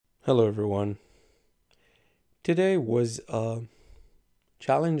Hello, everyone. Today was a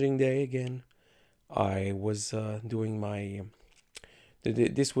challenging day again. I was doing my.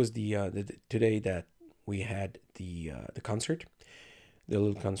 This was the today that we had the concert, the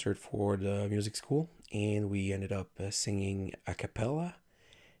little concert for the music school, and we ended up singing a cappella.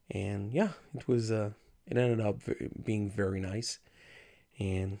 And yeah, it ended up being very nice.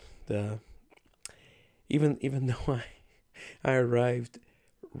 And the even though I arrived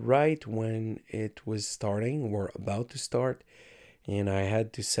right when it was starting or about to start, and I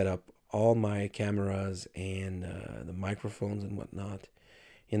had to set up all my cameras and the microphones and whatnot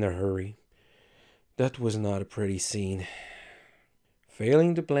in a hurry. That was not a pretty scene.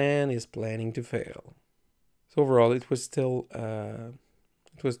 Failing to plan is planning to fail. So overall, it was still a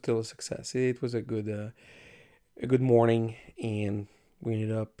success. It was a good morning, and we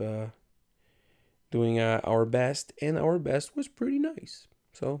ended up doing our best, and our best was pretty nice.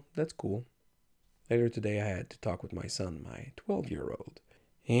 So that's cool. Later today, I had to talk with my son, my 12-year-old,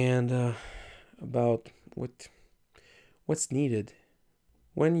 and about what's needed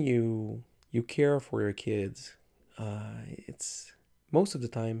when you care for your kids. It's most of the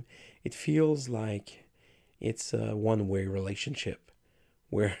time it feels like it's a one-way relationship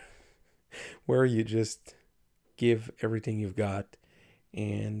where where you just give everything you've got,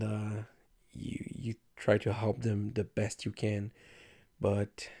 and you try to help them the best you can,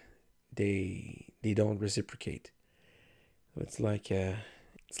 but they don't reciprocate. It's like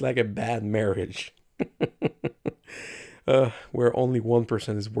a bad marriage. Where only one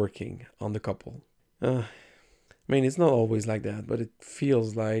person is working on the couple. I mean, it's not always like that, but it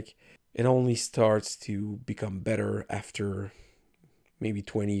feels like it only starts to become better after maybe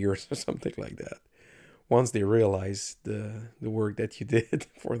 20 years or something like that. Once they realize the work that you did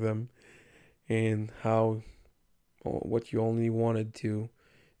for them, and how what you only wanted to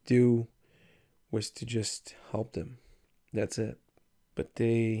do was to just help them. That's it. But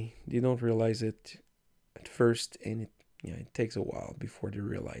they don't realize it at first, and it takes a while before they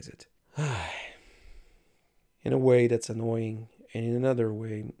realize it. In a way that's annoying, and in another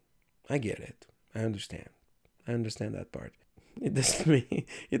way, I get it. I understand. I understand that part. It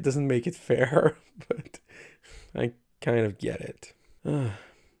doesn't make it fair, but I kind of get it.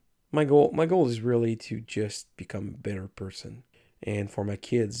 My goal is really to just become a better person, and for my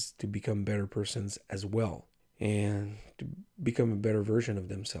kids to become better persons as well, and to become a better version of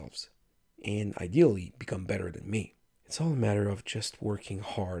themselves, and ideally become better than me. It's all a matter of just working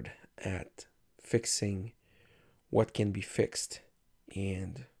hard at fixing what can be fixed,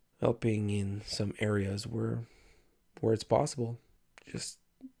 and helping in some areas where it's possible. Just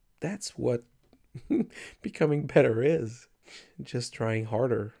that's what becoming better is. Just trying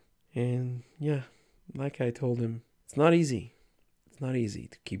harder. And yeah, like I told him, it's not easy. It's not easy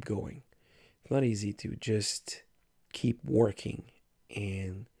to keep going. It's not easy to just keep working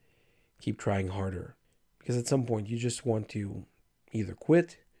and keep trying harder. Because at some point you just want to either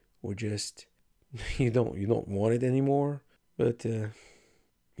quit or just you don't want it anymore, but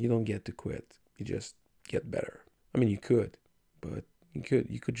you don't get to quit. You just get better. I mean, you could, but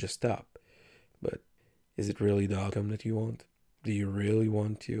you could just stop. But is it really the outcome that you want? Do you really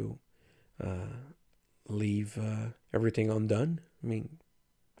want to uh, leave everything undone? I mean,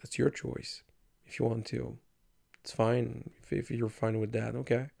 that's your choice. If you want to, it's fine. If you're fine with that,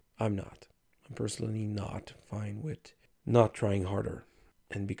 okay. I'm not. I'm personally not fine with not trying harder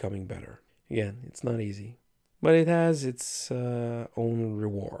and becoming better. Again, it's not easy, but it has its own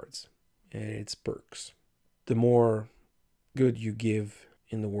rewards and its perks. The more good you give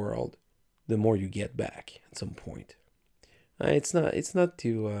in the world, the more you get back at some point. It's not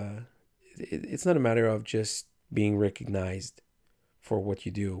to it's not a matter of just being recognized for what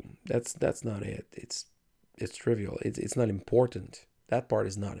you do. That's not it. It's trivial. It's not important. That part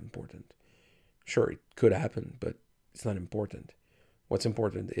is not important. Sure, it could happen, but it's not important. What's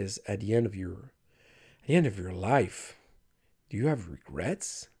important is at the end of your life, do you have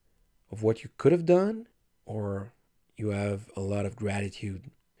regrets of what you could have done, or you have a lot of gratitude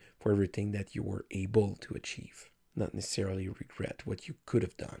for everything that you were able to achieve? Not necessarily regret what you could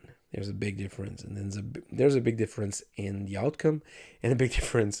have done. There's a big difference, and then there's a big difference in the outcome and a big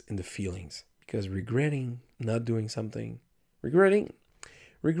difference in the feelings. Because regretting not doing something, regretting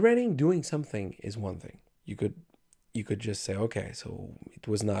regretting doing something is one thing. You could just say, okay, so it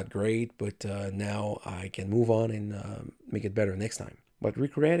was not great, but now I can move on and make it better next time. But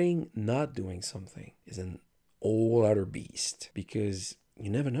regretting not doing something is an whole other beast, because you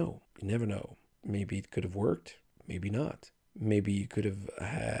never know. You never know. Maybe it could have worked, maybe not. Maybe you could have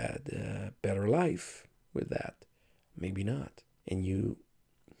had a better life with that, maybe not. And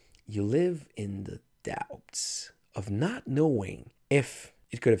you live in the doubts of not knowing if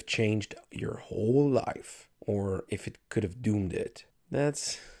it could have changed your whole life or if it could have doomed it.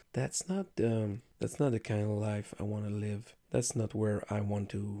 That's not the kind of life I want to live. That's not where I want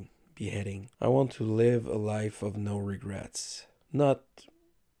to be heading. I want to live a life of no regrets. Not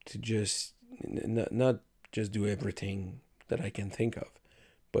to just not just do everything that I can think of,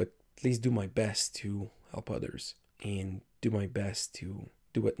 but at least do my best to help others and do my best to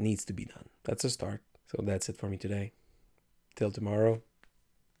do what needs to be done. That's a start. So that's it for me today. Till tomorrow.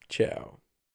 Ciao.